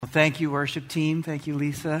Thank you, worship team. Thank you,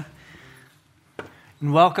 Lisa.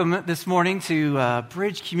 And welcome this morning to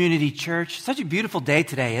Bridge Community Church. Such a beautiful day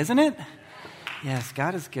today, isn't it? Yes,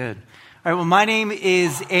 God is good. All right, well, my name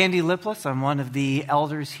is Andy Lipless. I'm one of the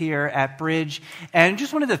elders here at Bridge. And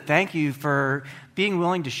just wanted to thank you for being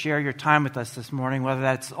willing to share your time with us this morning, whether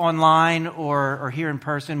that's online or here in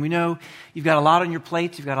person. We know you've got a lot on your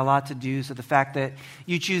plates. You've got a lot to do. So the fact that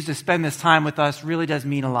you choose to spend this time with us really does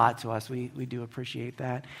mean a lot to us. We do appreciate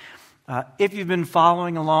that. If you've been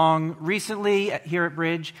following along recently here at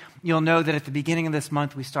Bridge, you'll know that at the beginning of this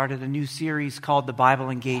month, we started a new series called the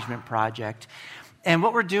Bible Engagement Project. And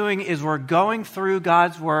what we're doing is we're going through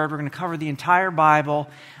God's Word. We're going to cover the entire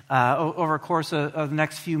Bible over a course of the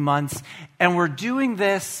next few months. And we're doing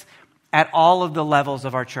this at all of the levels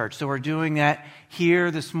of our church. So we're doing that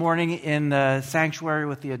here this morning in the sanctuary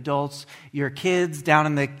with the adults. Your kids down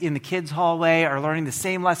in the kids' hallway are learning the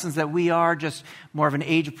same lessons that we are, just more of an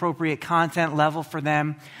age-appropriate content level for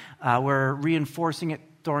them. We're reinforcing it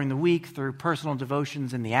during the week through personal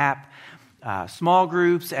devotions in the app. Small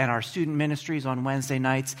groups and our student ministries on Wednesday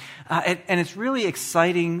nights. And it's really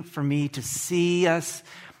exciting for me to see us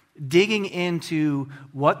digging into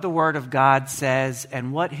what the Word of God says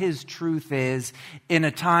and what His truth is in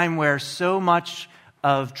a time where so much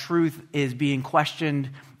of truth is being questioned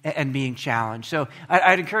and being challenged. So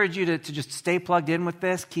I'd encourage you to just stay plugged in with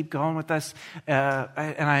this, keep going with us,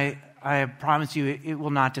 and I promise you it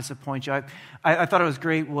will not disappoint you. I thought it was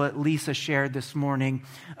great what Lisa shared this morning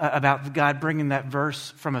about God bringing that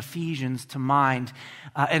verse from Ephesians to mind.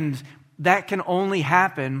 And that can only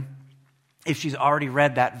happen if she's already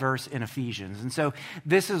read that verse in Ephesians. And so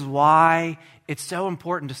this is why it's so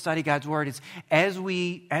important to study God's Word. It's as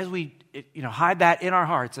we hide that in our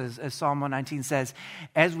hearts, as Psalm 119 says,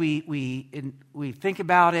 as we think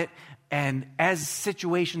about it, and as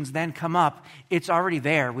situations then come up, it's already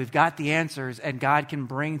there. We've got the answers, and God can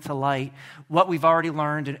bring to light what we've already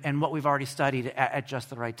learned and what we've already studied at just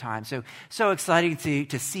the right time. So exciting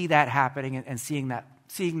to see that happening and seeing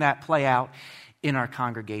that play out in our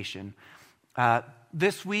congregation.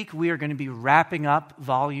 This week, we are going to be wrapping up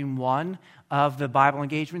Volume 1 of the Bible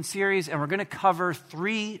Engagement Series, and we're going to cover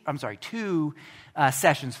two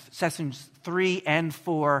sessions. Sessions 3 and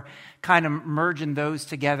 4, kind of merging those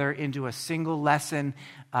together into a single lesson.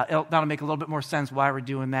 That'll make a little bit more sense why we're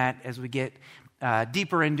doing that as we get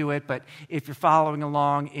deeper into it. But if you're following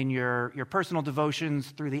along in your personal devotions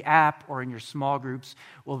through the app or in your small groups,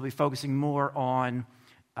 we'll be focusing more on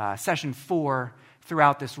Session 4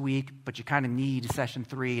 throughout this week, but you kind of need Session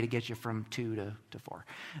 3 to get you from 2 to 4.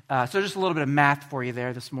 So just a little bit of math for you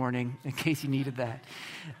there this morning, in case you needed that.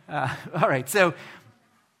 All right, so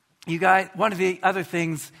you guys, one of the other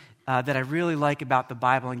things that I really like about the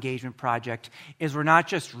Bible Engagement Project is we're not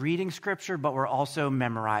just reading Scripture, but we're also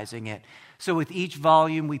memorizing it. So with each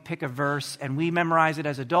volume, we pick a verse, and we memorize it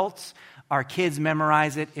as adults. Our kids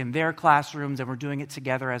memorize it in their classrooms, and we're doing it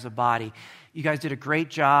together as a body. You guys did a great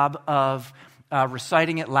job of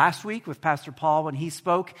reciting it last week with Pastor Paul when he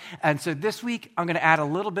spoke. And so this week, I'm going to add a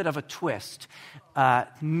little bit of a twist.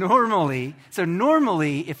 Normally,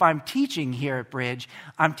 if I'm teaching here at Bridge,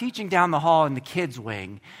 I'm teaching down the hall in the kids'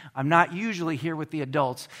 wing. I'm not usually here with the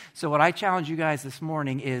adults. So what I challenge you guys this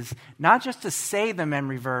morning is not just to say the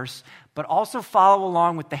memory verse, but also follow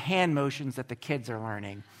along with the hand motions that the kids are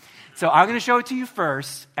learning. So I'm going to show it to you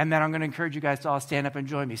first, and then I'm going to encourage you guys to all stand up and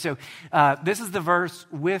join me. So this is the verse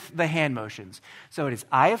with the hand motions. So it is,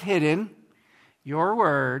 I have hidden your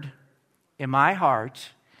word in my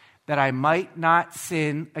heart that I might not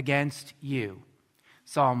sin against you.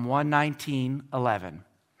 Psalm 119:11.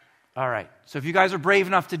 All right. So if you guys are brave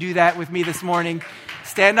enough to do that with me this morning,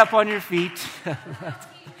 stand up on your feet.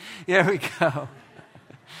 Here we go.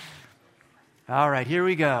 All right, here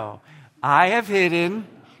we go. I have hidden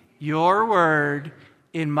your word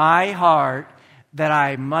in my heart that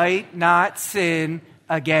I might not sin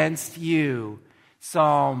against you.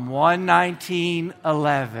 Psalm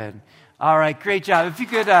 119:11. All right, great job. If you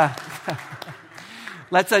could,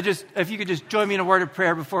 if you could just join me in a word of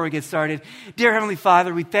prayer before we get started. Dear Heavenly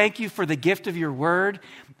Father, we thank you for the gift of your word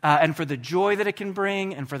and for the joy that it can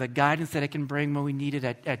bring and for the guidance that it can bring when we need it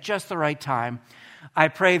at just the right time. I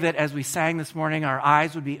pray that as we sang this morning, our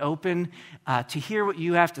eyes would be open to hear what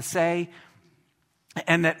you have to say,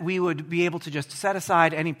 and that we would be able to just set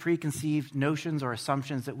aside any preconceived notions or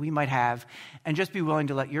assumptions that we might have and just be willing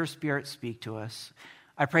to let your Spirit speak to us.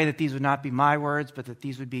 I pray that these would not be my words, but that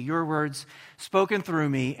these would be your words spoken through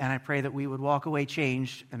me, and I pray that we would walk away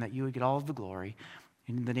changed and that you would get all of the glory.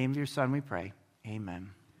 In the name of your Son we pray.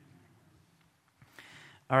 Amen.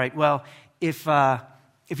 All right, well, if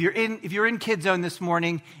if you're in Kid Zone this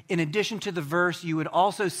morning, in addition to the verse, you would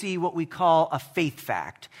also see what we call a faith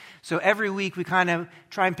fact. So every week we kind of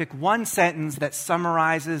try and pick one sentence that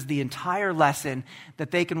summarizes the entire lesson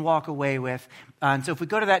that they can walk away with. And so if we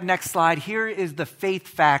go to that next slide, here is the faith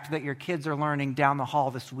fact that your kids are learning down the hall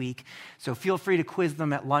this week. So feel free to quiz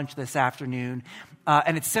them at lunch this afternoon.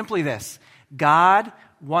 And it's simply this: God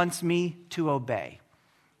wants me to obey.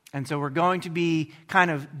 And so we're going to be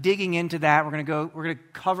kind of digging into that. We're going to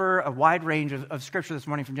cover a wide range of scripture this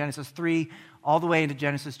morning from Genesis 3 all the way into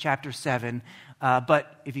Genesis chapter 7.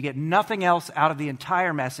 But if you get nothing else out of the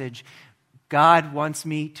entire message, God wants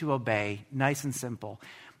me to obey. Nice and simple.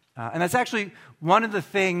 And that's actually one of the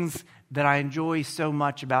things that I enjoy so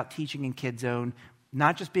much about teaching in Kid Zone,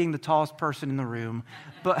 not just being the tallest person in the room,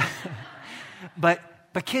 but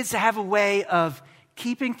but kids to have a way of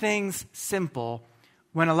keeping things simple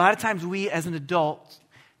when a lot of times we as an adult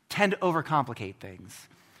tend to overcomplicate things.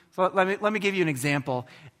 So let me give you an example.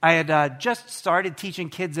 I had just started teaching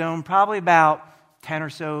Kid Zone probably about 10 or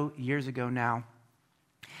so years ago now.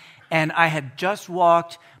 And I had just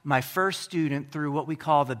walked my first student through what we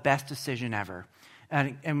call the best decision ever.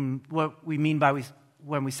 And what we mean by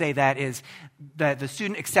when we say that is that the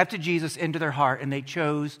student accepted Jesus into their heart and they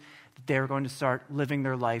chose that they were going to start living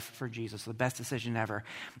their life for Jesus, the best decision ever.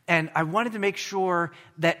 And I wanted to make sure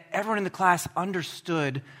that everyone in the class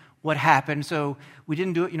understood what happened. So we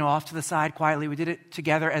didn't do it, off to the side quietly. We did it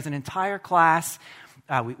together as an entire class.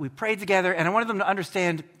 We prayed together, and I wanted them to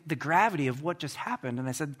understand the gravity of what just happened. And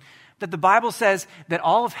I said that the Bible says that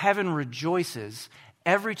all of heaven rejoices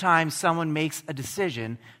every time someone makes a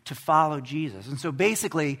decision to follow Jesus. And so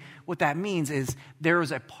basically what that means is there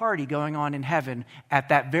is a party going on in heaven at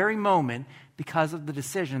that very moment because of the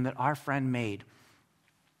decision that our friend made.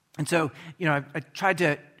 And so, I tried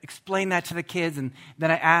to explain that to the kids, and then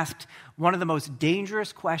I asked one of the most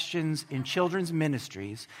dangerous questions in children's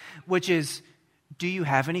ministries, which is, do you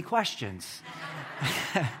have any questions?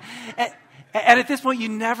 And at this point, you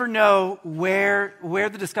never know where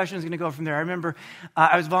the discussion is going to go from there. I remember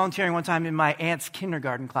I was volunteering one time in my aunt's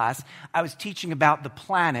kindergarten class. I was teaching about the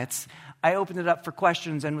planets. I opened it up for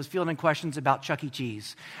questions and was fielding questions about Chuck E.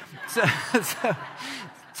 Cheese.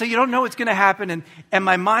 So you don't know what's going to happen, and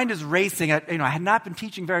my mind is racing. I had not been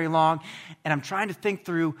teaching very long, and I'm trying to think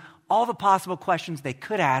through all the possible questions they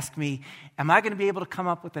could ask me. Am I going to be able to come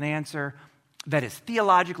up with an answer that is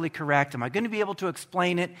theologically correct? Am I going to be able to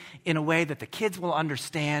explain it in a way that the kids will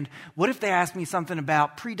understand? What if they ask me something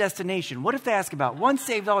about predestination? What if they ask about once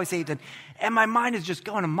saved, always saved? And my mind is just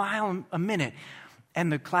going a mile a minute,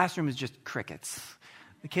 and the classroom is just crickets.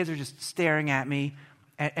 The kids are just staring at me,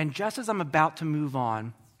 and just as I'm about to move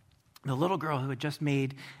on, the little girl who had just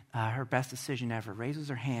made her best decision ever raises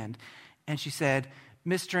her hand, and she said,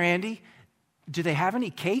 "Mr. Andy, do they have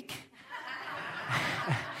any cake?"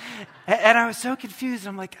 And I was so confused.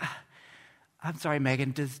 I'm like, "I'm sorry,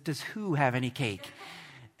 Megan, does who have any cake?"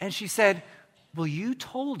 And she said, "Well, you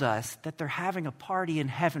told us that they're having a party in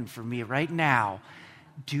heaven for me right now.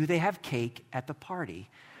 Do they have cake at the party?"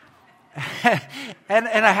 and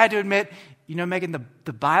I had to admit, Megan,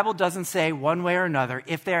 the Bible doesn't say one way or another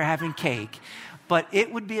if they're having cake, but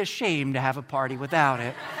it would be a shame to have a party without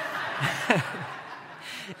it.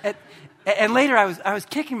 and later I was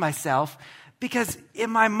kicking myself because in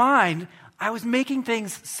my mind, I was making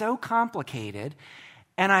things so complicated,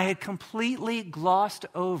 and I had completely glossed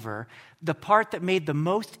over the part that made the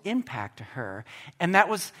most impact to her, and that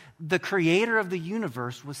was the creator of the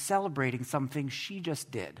universe was celebrating something she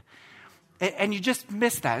just did. And you just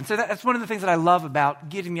miss that. And so that's one of the things that I love about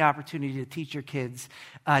getting the opportunity to teach your kids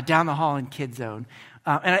down the hall in Kid Zone.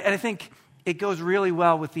 And I think it goes really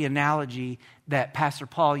well with the analogy that Pastor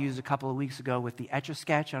Paul used a couple of weeks ago with the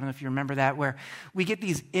Etch-a-Sketch. I don't know if you remember that, where we get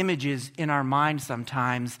these images in our mind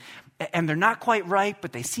sometimes, and they're not quite right,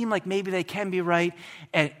 but they seem like maybe they can be right.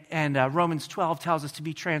 And Romans 12 tells us to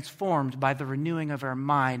be transformed by the renewing of our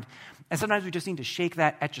mind. And sometimes we just need to shake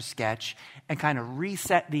that Etch-a-Sketch and kind of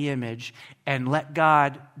reset the image and let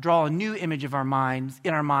God draw a new image of our minds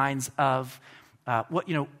of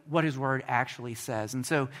what His Word actually says. And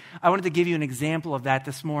so I wanted to give you an example of that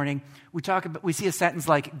this morning. We see a sentence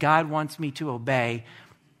like, "God wants me to obey."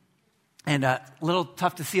 And a little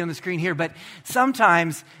tough to see on the screen here, but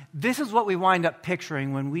sometimes this is what we wind up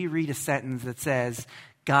picturing when we read a sentence that says,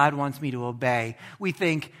 "God wants me to obey." We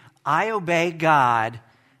think, I obey God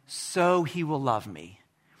so He will love me.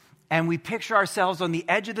 And we picture ourselves on the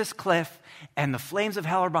edge of this cliff, and the flames of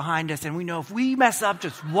hell are behind us, and we know if we mess up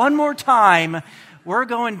just one more time, we're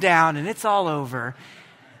going down, and it's all over.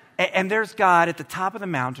 And there's God at the top of the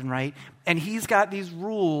mountain, right? And He's got these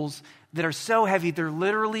rules that are so heavy, they're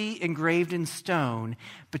literally engraved in stone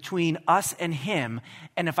between us and him.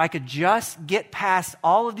 And if I could just get past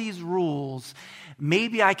all of these rules,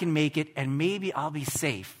 maybe I can make it and maybe I'll be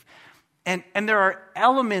safe. And there are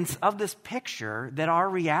elements of this picture that are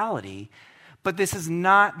reality, but this is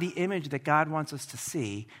not the image that God wants us to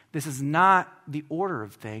see. This is not the order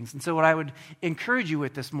of things. And so what I would encourage you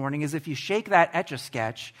with this morning is if you shake that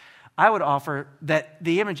Etch-a-Sketch, I would offer that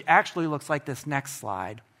the image actually looks like this next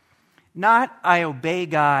slide. Not, I obey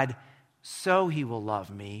God so he will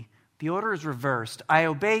love me. The order is reversed. I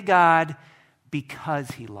obey God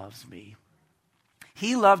because he loves me.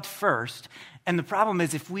 He loved first, and the problem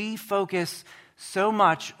is if we focus so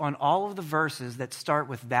much on all of the verses that start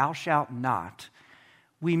with thou shalt not,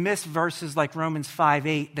 we miss verses like Romans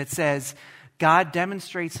 5:8 that says, God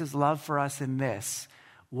demonstrates his love for us in this: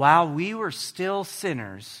 while we were still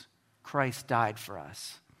sinners, Christ died for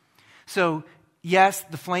us. So, yes,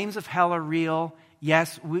 the flames of hell are real.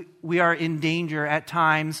 Yes, we are in danger at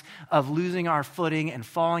times of losing our footing and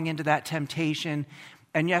falling into that temptation.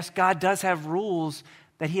 And yes, God does have rules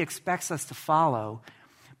that he expects us to follow.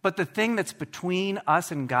 But the thing that's between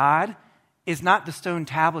us and God is not the stone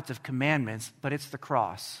tablets of commandments, but it's the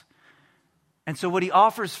cross. And so what he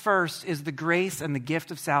offers first is the grace and the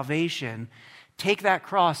gift of salvation. Take that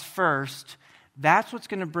cross first. That's what's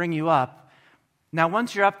going to bring you up. Now,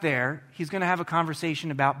 once you're up there, he's going to have a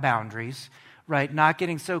conversation about boundaries, right? Not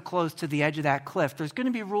getting so close to the edge of that cliff. There's going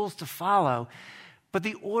to be rules to follow. But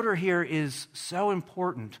the order here is so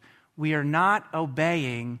important. We are not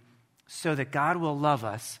obeying so that God will love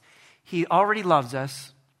us. He already loves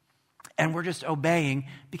us, and we're just obeying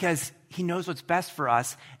because he knows what's best for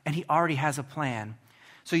us, and he already has a plan.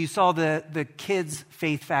 So you saw the kids'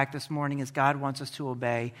 faith fact this morning is God wants us to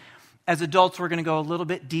obey. As adults, we're going to go a little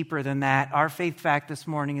bit deeper than that. Our faith fact this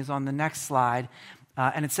morning is on the next slide,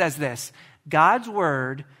 and it says this: God's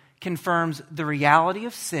word confirms the reality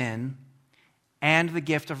of sin and the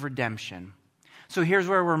gift of redemption. So here's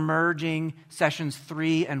where we're merging sessions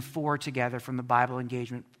 3 and 4 together from the Bible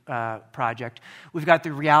Engagement Project. We've got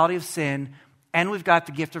the reality of sin, and we've got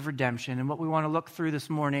the gift of redemption. And what we want to look through this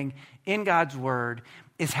morning in God's word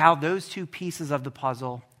is how those two pieces of the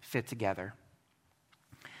puzzle fit together.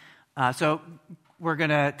 So we're going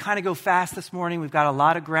to kind of go fast this morning. We've got a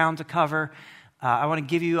lot of ground to cover. I want to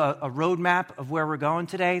give you a roadmap of where we're going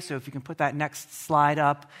today. So if you can put that next slide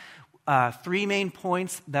up. 3 main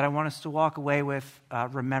points that I want us to walk away with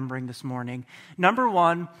remembering this morning. Number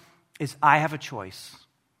 1 is I have a choice.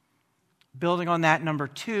 Building on that, number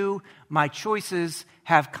 2, my choices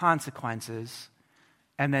have consequences.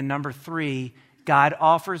 And then number 3, God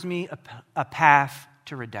offers me a path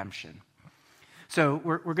to redemption. So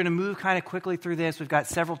we're going to move kind of quickly through this. We've got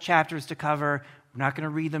several chapters to cover. We're not going to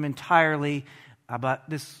read them entirely, but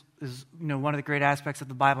this is one of the great aspects of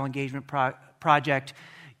the Bible Engagement Project.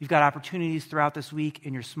 You've got opportunities throughout this week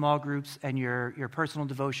in your small groups and your personal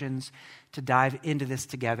devotions to dive into this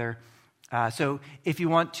together. So if you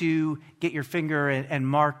want to get your finger and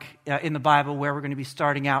mark in the Bible where we're going to be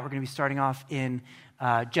starting out, we're going to be starting off in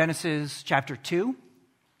Genesis chapter 2.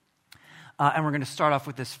 And we're going to start off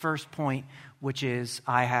with this first point, which is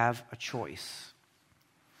I have a choice.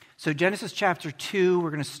 So Genesis chapter 2, we're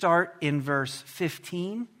going to start in verse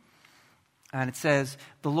 15. And it says,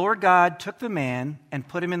 the Lord God took the man and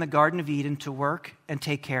put him in the Garden of Eden to work and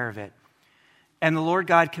take care of it. And the Lord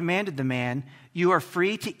God commanded the man, you are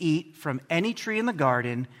free to eat from any tree in the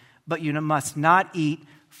garden, but you must not eat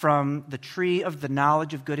from the tree of the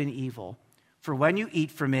knowledge of good and evil. For when you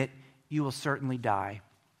eat from it, you will certainly die.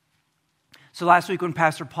 So last week when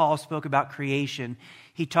Pastor Paul spoke about creation,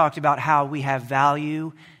 he talked about how we have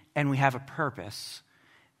value and we have a purpose.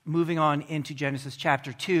 Moving on into Genesis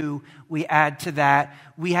chapter 2, we add to that,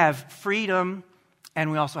 we have freedom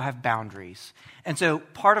and we also have boundaries. And so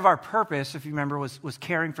part of our purpose, if you remember, was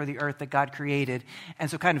caring for the earth that God created. And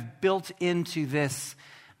so kind of built into this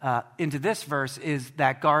verse is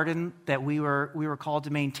that garden that we were called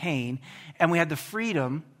to maintain. And we had the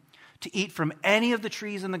freedom to eat from any of the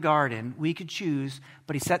trees in the garden we could choose,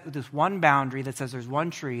 but he set this one boundary that says there's one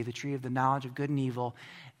tree, the tree of the knowledge of good and evil,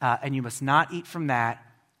 and you must not eat from that,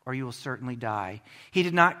 or you will certainly die. He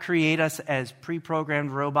did not create us as pre-programmed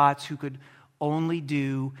robots who could only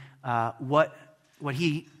do what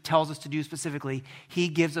he tells us to do specifically. He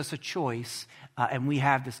gives us a choice, and we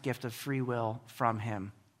have this gift of free will from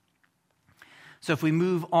him. So if we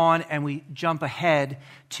move on and we jump ahead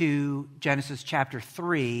to Genesis chapter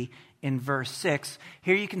 3 in verse 6,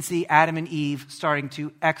 here you can see Adam and Eve starting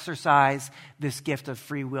to exercise this gift of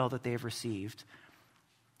free will that they've received.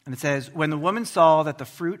 And it says, when the woman saw that the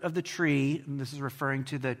fruit of the tree, and this is referring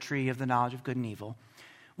to the tree of the knowledge of good and evil,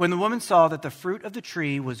 when the woman saw that the fruit of the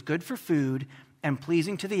tree was good for food and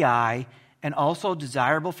pleasing to the eye and also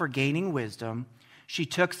desirable for gaining wisdom, she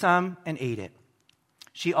took some and ate it.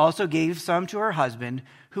 She also gave some to her husband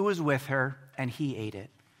who was with her, and he ate it.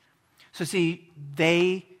 So see,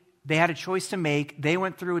 they had a choice to make. They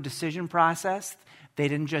went through a decision process. They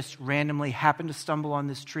didn't just randomly happen to stumble on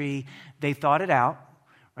this tree. They thought it out,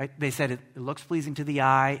 right? They said, it looks pleasing to the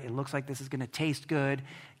eye. It looks like this is going to taste good.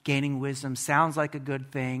 Gaining wisdom sounds like a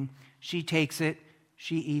good thing. She takes it.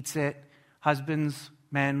 She eats it. Husbands,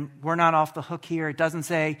 men, we're not off the hook here. It doesn't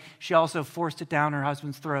say she also forced it down her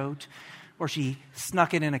husband's throat or she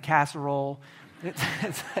snuck it in a casserole.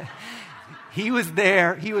 He was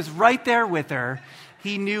there. He was right there with her.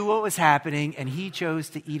 He knew what was happening, and he chose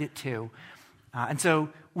to eat it too. And so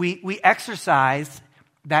we exercised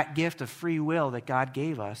that gift of free will that God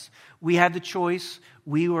gave us. We had the choice.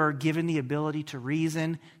 We were given the ability to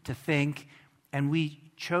reason, to think, and we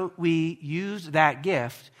used that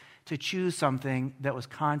gift to choose something that was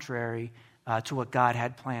contrary to what God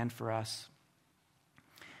had planned for us.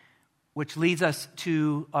 Which leads us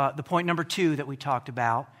to the point number 2 that we talked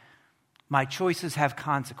about. My choices have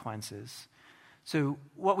consequences. So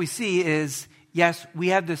what we see is, yes, we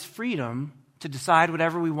have this freedom to decide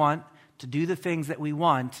whatever we want, to do the things that we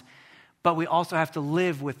want, but we also have to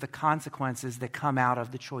live with the consequences that come out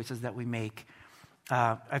of the choices that we make.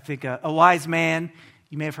 I think a wise man,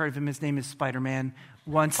 you may have heard of him, his name is Spider-Man,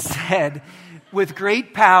 once said, with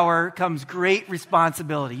great power comes great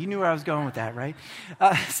responsibility. You knew where I was going with that, right?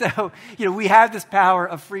 So we have this power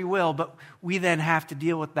of free will, but we then have to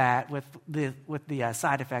deal with that, with the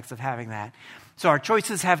side effects of having that. So our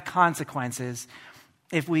choices have consequences.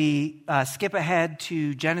 If we skip ahead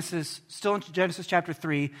to Genesis, still in Genesis chapter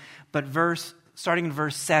 3, but starting in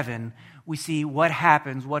verse 7, we see what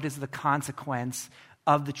happens, what is the consequence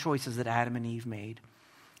of the choices that Adam and Eve made.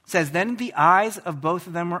 It says, then the eyes of both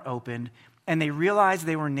of them were opened, and they realized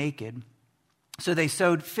they were naked. So they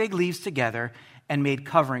sewed fig leaves together and made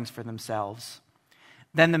coverings for themselves.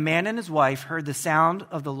 Then the man and his wife heard the sound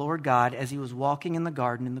of the Lord God as he was walking in the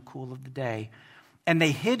garden in the cool of the day. And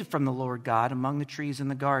they hid from the Lord God among the trees in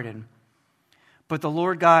the garden. But the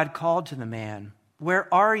Lord God called to the man,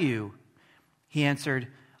 where are you? He answered,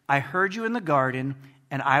 I heard you in the garden,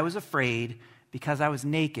 and I was afraid because I was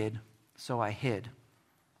naked, so I hid.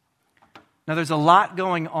 Now there's a lot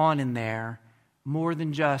going on in there, more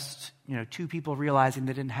than just two people realizing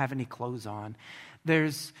they didn't have any clothes on.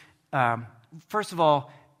 There's, first of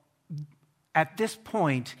all, at this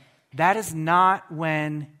point, that is not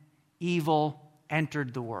when evil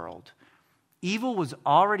entered the world. Evil was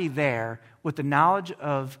already there. With the knowledge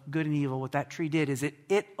of good and evil, what that tree did is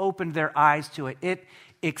it opened their eyes to it. It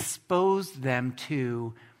exposed them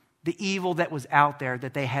to the evil that was out there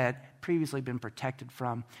that they had previously been protected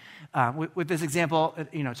from. With this example,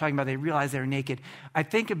 talking about they realized they were naked, I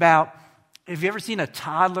think about, have you ever seen a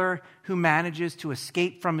toddler who manages to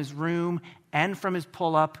escape from his room and from his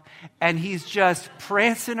pull-up, and he's just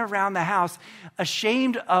prancing around the house,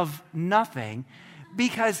 ashamed of nothing,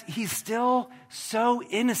 because he's still so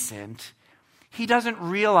innocent, he doesn't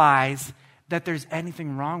realize that there's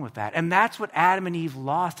anything wrong with that. And that's what Adam and Eve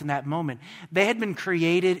lost in that moment. They had been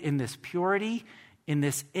created in this purity, in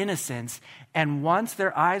this innocence, and once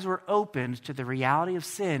their eyes were opened to the reality of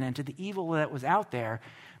sin and to the evil that was out there,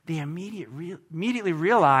 they immediately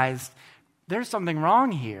realized there's something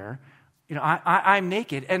wrong here. I'm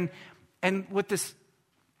naked. And what this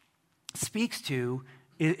speaks to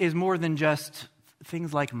is more than just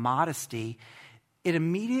things like modesty. It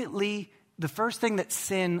immediately, the first thing that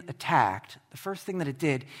sin attacked, the first thing that it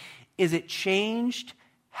did, is it changed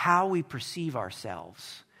how we perceive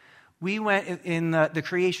ourselves. We went in the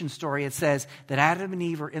creation story, it says that Adam and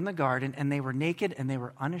Eve were in the garden and they were naked and they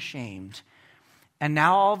were unashamed. And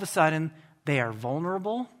now all of a sudden they are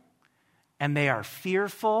vulnerable and they are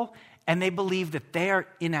fearful and they believe that they are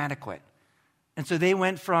inadequate. And so they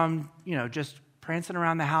went from, just prancing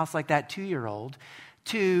around the house like that 2-year-old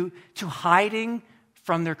to hiding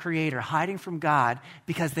from their Creator, hiding from God,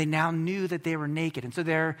 because they now knew that they were naked. And so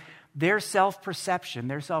their self-perception,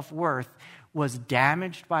 their self-worth was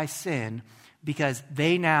damaged by sin because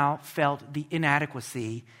they now felt the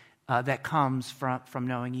inadequacy that comes from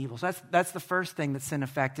knowing evil. So that's the first thing that sin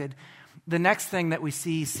affected. The next thing that we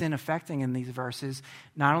see sin affecting in these verses,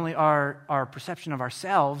 not only our perception of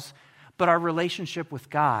ourselves, but our relationship with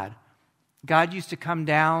God. God used to come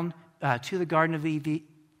down to the Garden of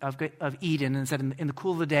of Eden, and said in the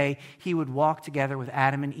cool of the day, he would walk together with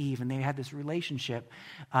Adam and Eve, and they had this relationship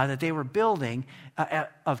that they were building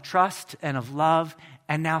of trust and of love,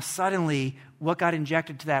 and now suddenly what got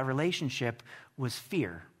injected to that relationship was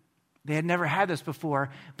fear. They had never had this before,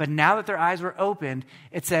 but now that their eyes were opened,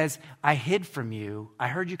 it says, I hid from you. I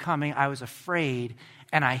heard you coming. I was afraid,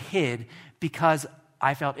 and I hid because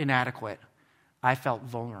I felt inadequate. I felt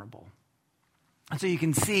vulnerable. And so you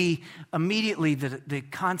can see immediately the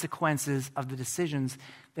consequences of the decisions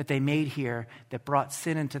that they made here that brought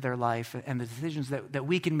sin into their life, and the decisions that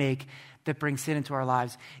we can make that bring sin into our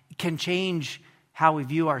lives can change how we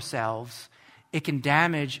view ourselves. It can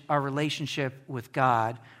damage our relationship with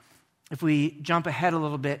God. If we jump ahead a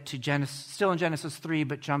little bit to Genesis, still in Genesis 3,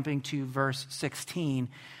 but jumping to verse 16,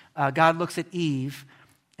 God looks at Eve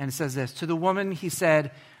and it says this, to the woman he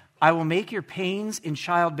said, I will make your pains in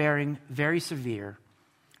childbearing very severe.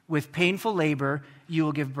 With painful labor, you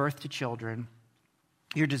will give birth to children.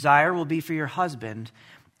 Your desire will be for your husband,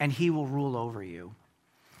 and he will rule over you.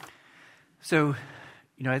 So,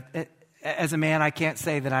 as a man, I can't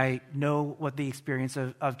say that I know what the experience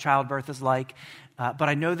of childbirth is like, but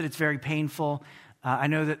I know that it's very painful. I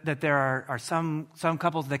know that there are some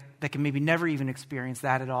couples that can maybe never even experience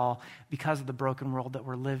that at all because of the broken world that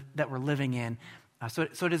we're living in. So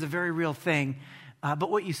it is a very real thing.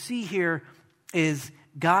 But what you see here is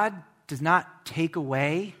God does not take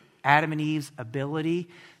away Adam and Eve's ability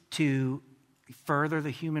to further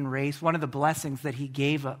the human race. One of the blessings that he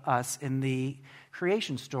gave us in the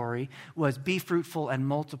creation story was be fruitful and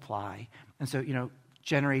multiply. And so,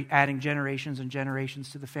 adding generations and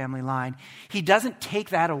generations to the family line. He doesn't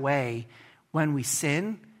take that away when we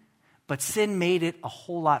sin, but sin made it a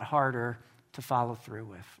whole lot harder to follow through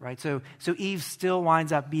with, right? So Eve still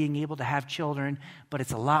winds up being able to have children, but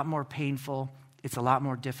it's a lot more painful. It's a lot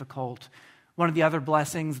more difficult. One of the other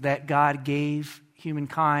blessings that God gave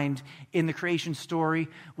humankind in the creation story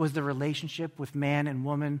was the relationship with man and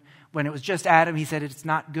woman. When it was just Adam, he said it's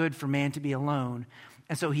not good for man to be alone.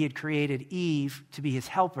 And so he had created Eve to be his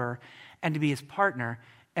helper and to be his partner.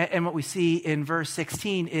 And what we see in verse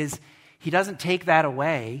 16 is he doesn't take that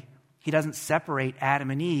away. He doesn't separate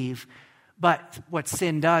Adam and Eve. But what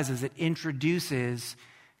sin does is it introduces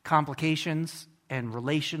complications and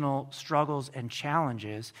relational struggles and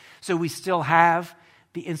challenges. So we still have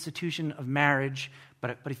the institution of marriage,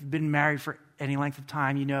 but if you've been married for any length of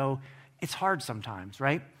time, it's hard sometimes,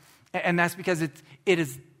 right? And that's because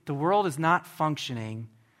the world is not functioning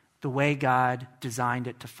the way God designed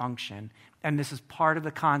it to function. And this is part of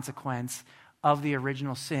the consequence of the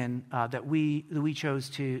original sin that we chose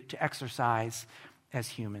to exercise as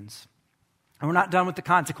humans. And we're not done with the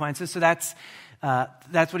consequences, so that's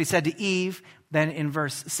what he said to Eve. Then in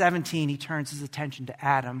verse 17, he turns his attention to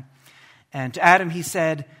Adam. And to Adam he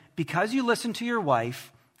said, because you listened to your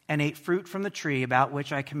wife and ate fruit from the tree about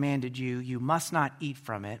which I commanded you, you must not eat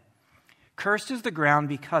from it. Cursed is the ground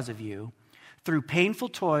because of you. Through painful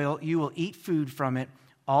toil you will eat food from it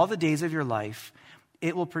all the days of your life.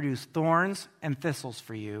 It will produce thorns and thistles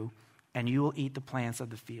for you, and you will eat the plants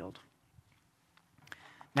of the field.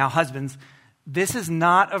 Now, husbands, this is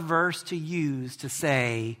not a verse to use to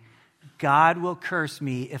say, God will curse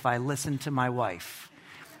me if I listen to my wife.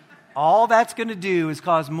 All that's going to do is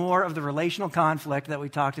cause more of the relational conflict that we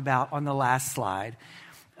talked about on the last slide.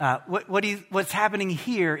 What's happening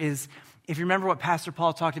here is, if you remember what Pastor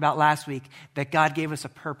Paul talked about last week, that God gave us a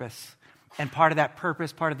purpose. And part of that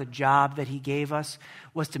purpose, part of the job that he gave us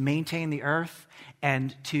was to maintain the earth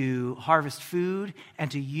and to harvest food and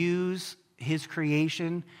to use his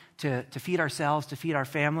creation to feed ourselves, to feed our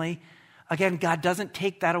family. Again, God doesn't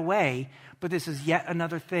take that away, but this is yet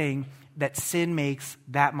another thing that sin makes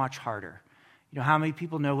that much harder. How many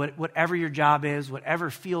people know whatever your job is,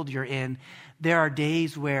 whatever field you're in, there are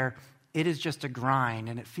days where it is just a grind,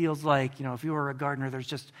 and it feels like, if you were a gardener, there's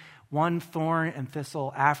just one thorn and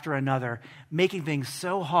thistle after another, making things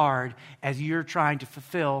so hard as you're trying to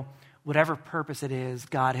fulfill whatever purpose it is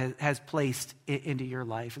God has placed into your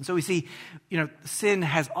life. And so we see, sin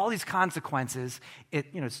has all these consequences.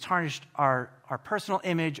 It's tarnished our personal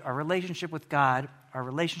image, our relationship with God, our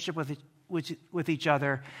relationship with each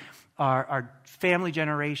other, our family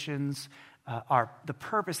generations, the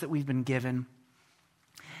purpose that we've been given.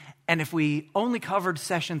 And if we only covered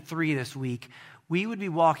session 3 this week, we would be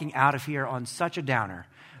walking out of here on such a downer,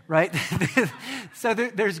 right? So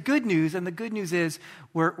there's good news, and the good news is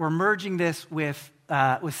we're merging this with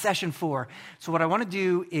session 4. So what I want to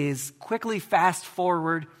do is quickly fast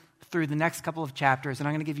forward through the next couple of chapters, and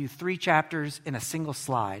I'm going to give you 3 chapters in a single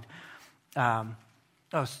slide. There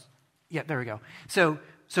we go. So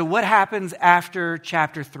So what happens after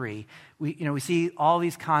chapter 3? We see all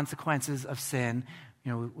these consequences of sin.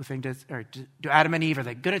 We think, do Adam and Eve, are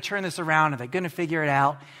they going to turn this around? Are they going to figure it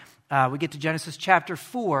out? We get to Genesis chapter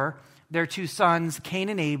 4. Their two sons, Cain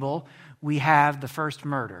and Abel, we have the first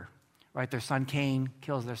murder, right? Their son Cain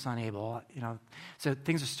kills their son Abel. So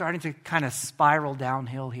things are starting to kind of spiral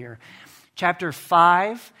downhill here. Chapter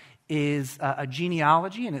 5 is a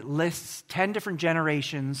genealogy, and it lists 10 different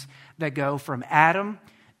generations that go from Adam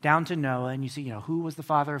down to Noah, and you see, who was the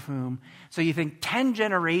father of whom. So you think 10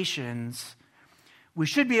 generations, we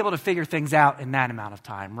should be able to figure things out in that amount of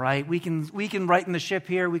time, right? We can righten the ship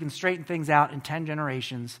here. We can straighten things out in 10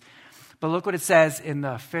 generations. But look what it says in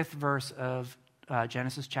the 5th verse of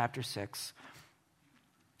Genesis chapter 6.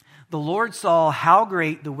 The Lord saw how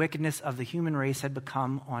great the wickedness of the human race had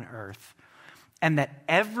become on earth, and that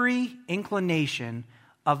every inclination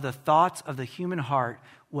of the thoughts of the human heart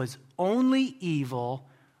was only evil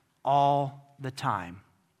all the time.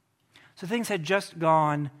 So things had just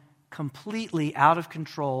gone completely out of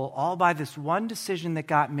control, all by this one decision that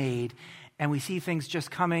got made, and we see things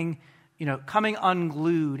just coming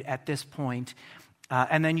unglued at this point.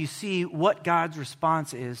 And then you see what God's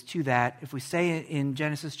response is to that. If we say in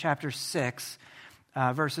Genesis chapter 6,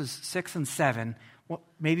 verses 6 and 7,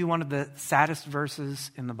 maybe one of the saddest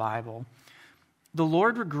verses in the Bible. The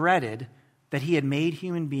Lord regretted that he had made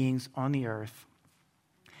human beings on the earth,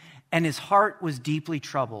 and his heart was deeply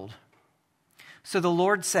troubled. So the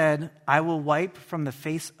Lord said, I will wipe from the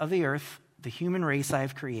face of the earth the human race I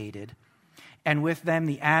have created, and with them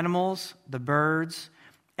the animals, the birds,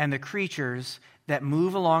 and the creatures that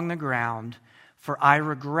move along the ground, for I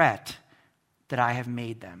regret that I have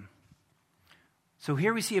made them. So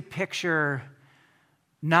here we see a picture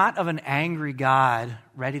not of an angry God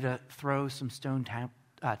ready to throw some stone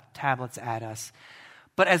tablets at us,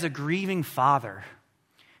 but as a grieving father.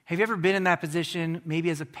 Have you ever been in that position, maybe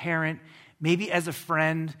as a parent, maybe as a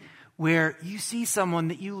friend, where you see someone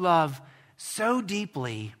that you love so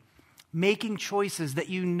deeply making choices that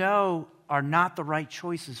you know are not the right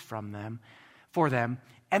choices for them,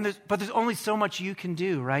 but there's only so much you can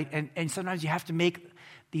do, right? And sometimes you have to make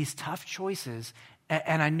these tough choices.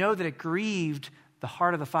 And I know that it grieved the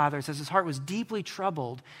heart of the Father. It says his heart was deeply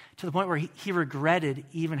troubled to the point where he regretted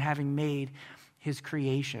even having made his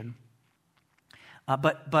creation.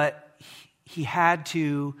 But he had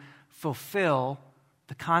to fulfill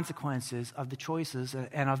the consequences of the choices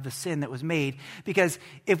and of the sin that was made. Because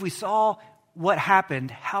if we saw what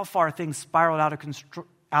happened, how far things spiraled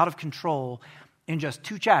out of control in just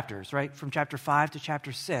 2 chapters, right? From chapter 5 to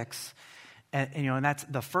chapter 6. And that's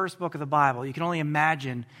the first book of the Bible. You can only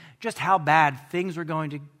imagine just how bad things were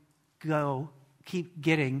going to keep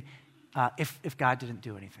getting if God didn't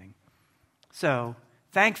do anything. So,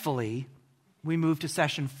 thankfully, we move to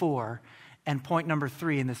session 4 and point number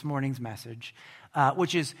 3 in this morning's message,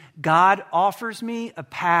 which is God offers me a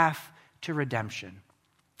path to redemption.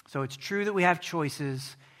 So it's true that we have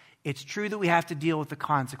choices. It's true that we have to deal with the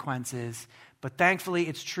consequences. But thankfully,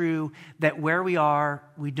 it's true that where we are,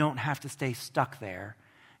 we don't have to stay stuck there.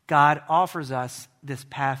 God offers us this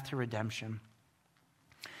path to redemption.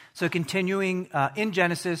 So continuing in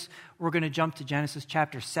Genesis, we're going to jump to Genesis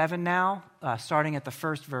chapter 7 now, starting at the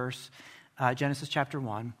first verse, Genesis chapter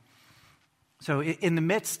 1. So in the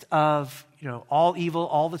midst of all evil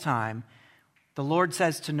all the time, the Lord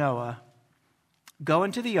says to Noah, "Go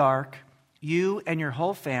into the ark, you and your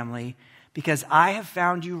whole family, because I have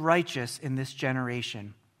found you righteous in this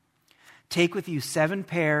generation. Take with you 7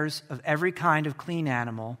 pairs of every kind of clean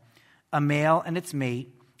animal, a male and its mate,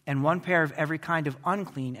 and 1 pair of every kind of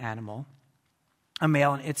unclean animal, a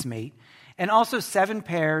male and its mate, and also 7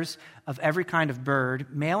 pairs of every kind of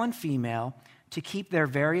bird, male and female, to keep their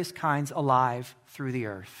various kinds alive through the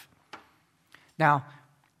earth." Now,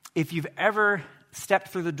 if you've ever stepped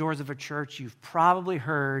through the doors of a church, you've probably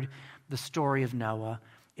heard the story of Noah.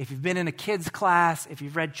 If you've been in a kids class, if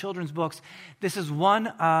you've read children's books, this is one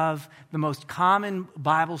of the most common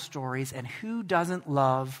Bible stories, and who doesn't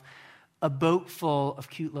love a boat full of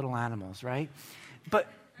cute little animals, right?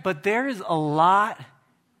 But there is a lot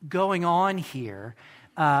going on here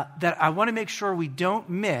that I want to make sure we don't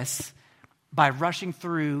miss by rushing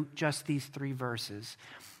through just these 3 verses.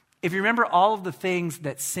 If you remember all of the things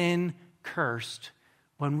that sin cursed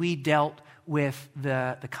when we dealt with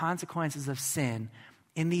the consequences of sin,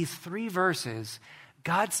 in these 3 verses,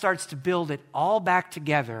 God starts to build it all back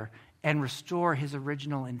together and restore his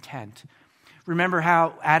original intent. Remember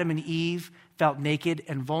how Adam and Eve felt naked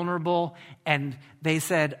and vulnerable, and they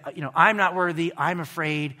said, I'm not worthy, I'm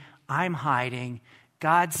afraid, I'm hiding.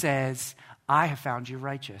 God says, I have found you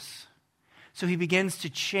righteous. So he begins to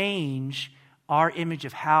change our image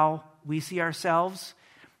of how we see ourselves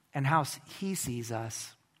and how he sees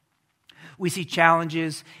us. We see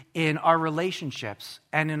challenges in our relationships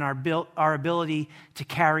and in our ability to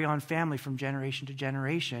carry on family from generation to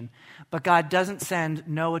generation. But God doesn't send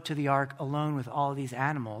Noah to the ark alone with all of these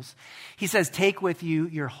animals. He says, take with you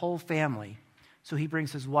your whole family. So he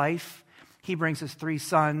brings his wife, he brings his 3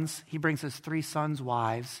 sons, he brings his 3 sons'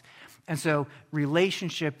 wives. And so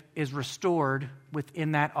relationship is restored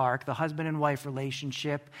within that ark, the husband and wife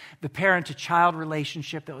relationship, the parent-to-child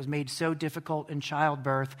relationship that was made so difficult in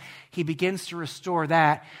childbirth. He begins to restore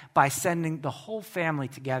that by sending the whole family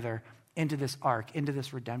together into this ark, into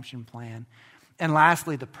this redemption plan. And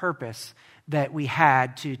lastly, the purpose that we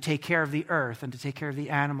had to take care of the earth and to take care of the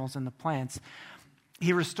animals and the plants.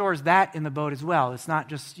 He restores that in the boat as well. It's not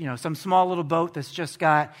just, some small little boat that's just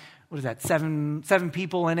got, 7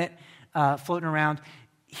 people in it floating around.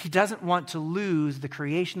 He doesn't want to lose the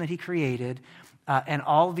creation that he created and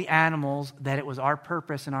all the animals that it was our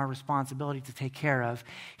purpose and our responsibility to take care of.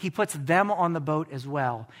 He puts them on the boat as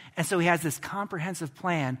well. And so he has this comprehensive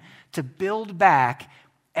plan to build back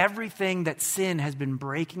everything that sin has been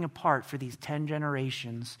breaking apart for these 10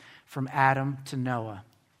 generations from Adam to Noah.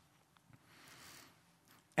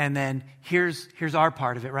 And then here's our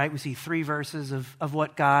part of it, right? We see 3 verses of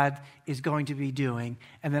what God is going to be doing.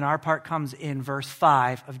 And then our part comes in verse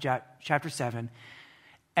 5 of chapter 7.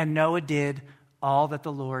 And Noah did all that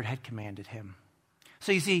the Lord had commanded him.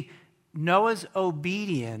 So you see, Noah's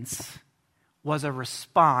obedience was a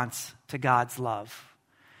response to God's love.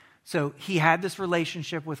 So he had this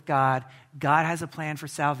relationship with God. God has a plan for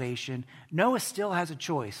salvation. Noah still has a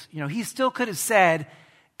choice. He still could have said,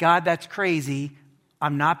 God, that's crazy.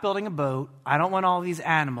 I'm not building a boat. I don't want all these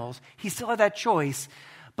animals. He still had that choice,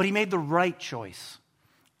 but he made the right choice.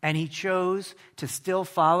 And he chose to still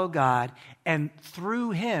follow God. And through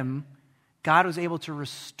him, God was able to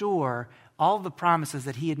restore all the promises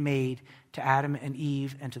that he had made to Adam and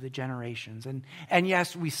Eve and to the generations. And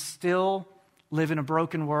yes, we still live in a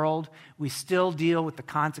broken world. We still deal with the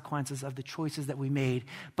consequences of the choices that we made,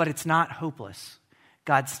 but it's not hopeless.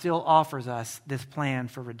 God still offers us this plan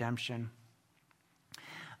for redemption.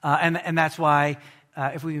 And that's why,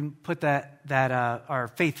 if we can put that our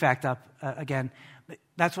faith fact up again,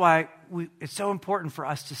 that's why it's so important for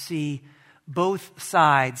us to see both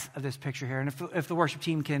sides of this picture here. And if the worship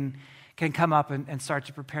team can come up and start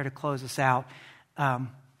to prepare to close us out,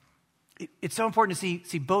 it's so important to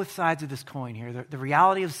see both sides of this coin here: the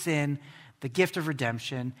reality of sin, the gift of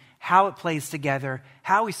redemption, how it plays together,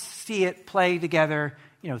 how we see it play together,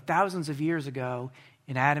 thousands of years ago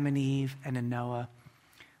in Adam and Eve and in Noah.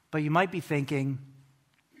 But you might be thinking,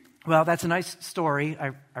 well, that's a nice story.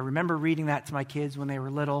 I remember reading that to my kids when they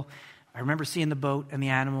were little. I remember seeing the boat and the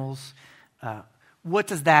animals. What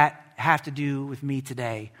does that have to do with me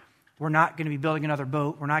today? We're not going to be building another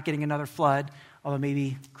boat. We're not getting another flood, although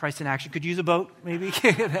maybe Christ in Action could use a boat, maybe.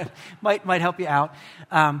 That might help you out.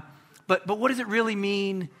 But what does it really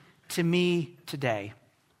mean to me today?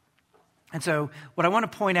 And so what I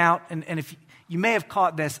want to point out, and if you may have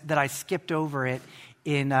caught this, that I skipped over it,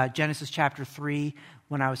 in Genesis chapter 3,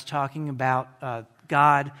 when I was talking about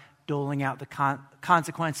God doling out the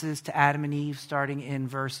consequences to Adam and Eve, starting in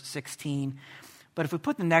verse 16. But if we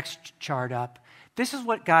put the next chart up, this is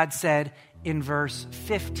what God said in verse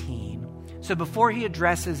 15. So before he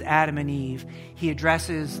addresses Adam and Eve, he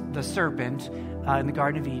addresses the serpent in the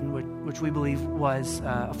Garden of Eden, which we believe was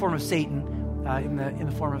a form of Satan in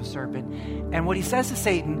the form of a serpent. And what he says to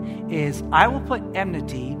Satan is, I will put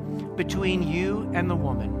enmity between you and the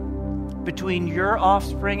woman, between your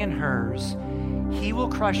offspring and hers. He will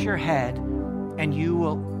crush your head, and you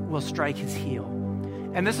will strike his heel.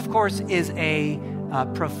 And this, of course, is a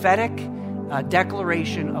prophetic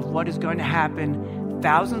declaration of what is going to happen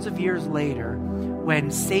thousands of years later when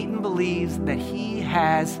Satan believes that he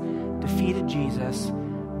has defeated Jesus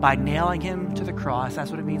by nailing him to the cross. That's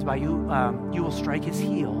what it means by you will strike his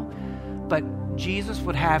heel. But Jesus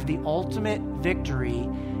would have the ultimate victory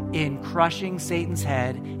in crushing Satan's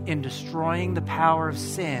head, in destroying the power of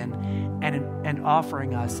sin, and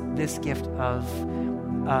offering us this gift of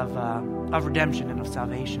redemption and of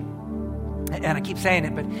salvation. And I keep saying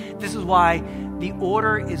it, but this is why the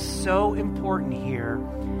order is so important here,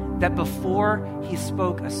 that before he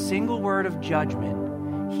spoke a single word of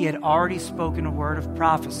judgment, he had already spoken a word of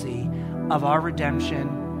prophecy of our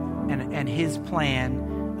redemption and his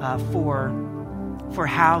plan for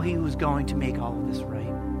how he was going to make all of this right.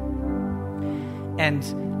 And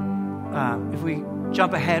if we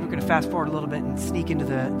jump ahead, we're going to fast forward a little bit and sneak into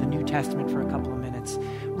the New Testament for a couple of minutes.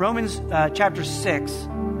 Romans chapter 6,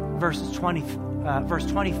 verse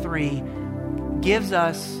 23 gives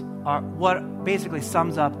us what basically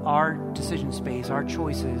sums up our decision space, our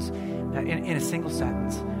choices, in a single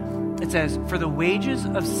sentence. It says, "For the wages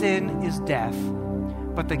of sin is death,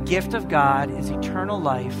 but the gift of God is eternal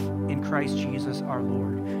life in Christ Jesus our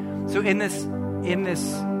Lord." So in this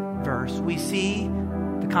verse, we see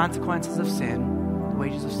the consequences of sin. The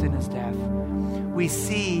wages of sin is death. We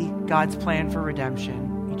see God's plan for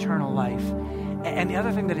redemption, eternal life. And the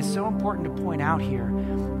other thing that is so important to point out here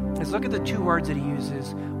is look at the two words that he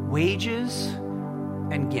uses, wages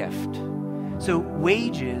and gift. So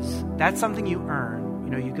wages, that's something you earn.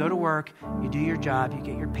 You know, you go to work, you do your job, you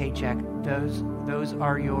get your paycheck. Those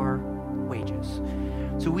are your wages.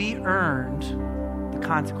 So we earned the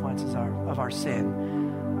consequences of our sin,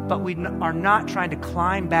 but we are not trying to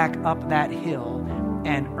climb back up that hill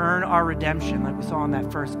and earn our redemption like we saw in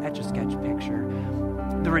that first Etch-a-Sketch picture.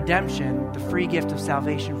 The redemption, the free gift of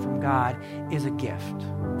salvation from God, is a gift.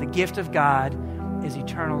 The gift of God is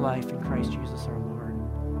eternal life in Christ Jesus our Lord.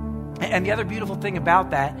 And the other beautiful thing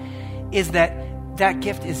about that is that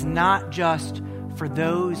gift is not just for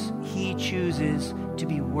those he chooses to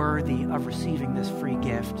be worthy of receiving this free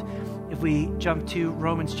gift. If we jump to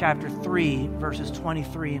Romans chapter 3, verses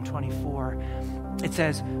 23 and 24, it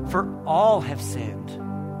says, "For all have sinned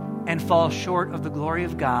and fall short of the glory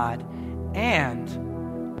of God, and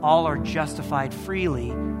all are justified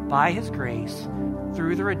freely by his grace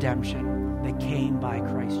through the redemption that came by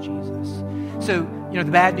Christ Jesus." So, the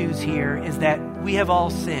bad news here is that we have all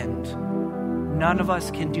sinned. None of us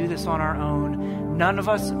can do this on our own. None of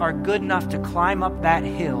us are good enough to climb up that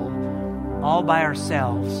hill all by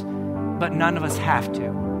ourselves, but none of us have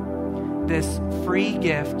to. This free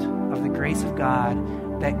gift of the grace of God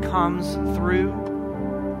that comes through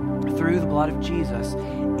the blood of Jesus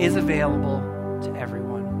is available to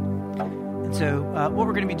everyone. And so what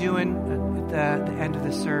we're going to be doing at the end of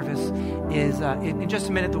this service is in just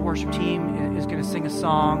a minute, the worship team is going to sing a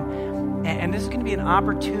song. And this is going to be an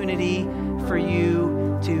opportunity for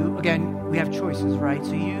you to, again, we have choices, right?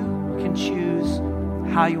 So you can choose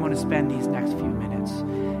how you want to spend these next few minutes.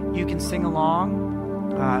 You can sing along.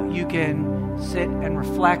 You can sit and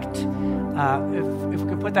reflect. If we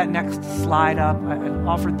could put that next slide up, I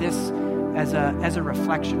offered this as a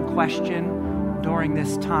reflection question during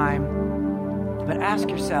this time. But ask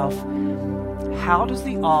yourself, how does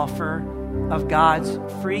the offer of God's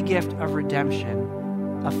free gift of redemption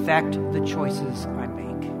affect the choices I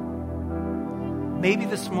make? Maybe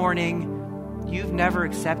this morning you've never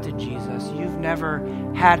accepted Jesus. You've never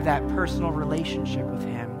had that personal relationship with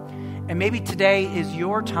him. And maybe today is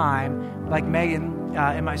your time, like Megan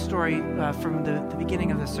in my story from the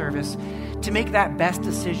beginning of the service, to make that best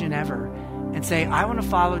decision ever and say, I want to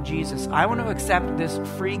follow Jesus. I want to accept this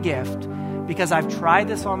free gift because I've tried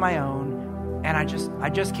this on my own and I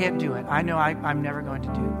just can't do it. I know I'm never going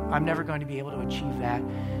to be able to achieve that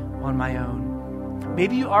on my own.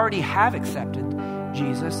 Maybe you already have accepted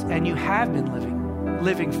Jesus and you have been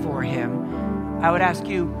living for him. I would ask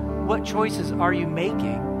you, what choices are you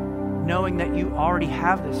making knowing that you already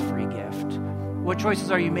have this free gift? What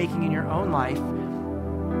choices are you making in your own life?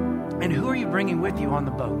 And who are you bringing with you on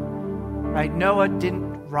the boat? Right? Noah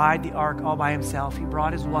didn't ride the ark all by himself. He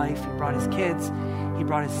brought his wife, he brought his kids, he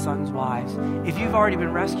brought his sons' wives. If you've already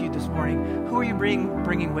been rescued this morning, who are you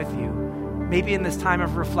bringing with you? Maybe in this time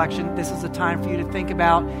of reflection, this is a time for you to think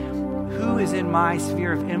about, who is in my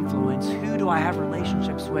sphere of influence? Who do I have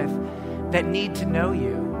relationships with that need to know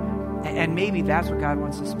you? And maybe that's what God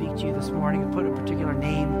wants to speak to you this morning, and put a particular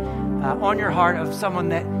name on your heart of someone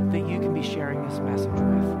that you can be sharing this message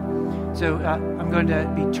with. So I'm going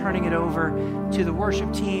to be turning it over to the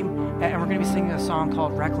worship team, and we're going to be singing a song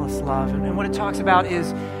called Reckless Love. And what it talks about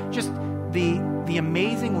is just the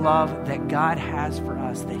amazing love that God has for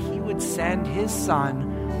us, that he would send his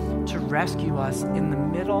son to rescue us in the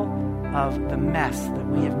middle of the mess that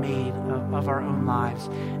we have made of our own lives.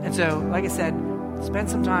 And so, like I said, spend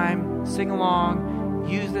some time, sing along,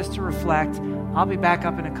 use this to reflect. I'll be back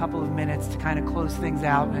up in a couple of minutes to kind of close things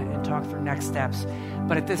out and talk through next steps.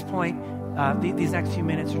 But at this point, these next few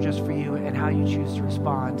minutes are just for you and how you choose to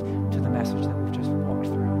respond to the message that we've just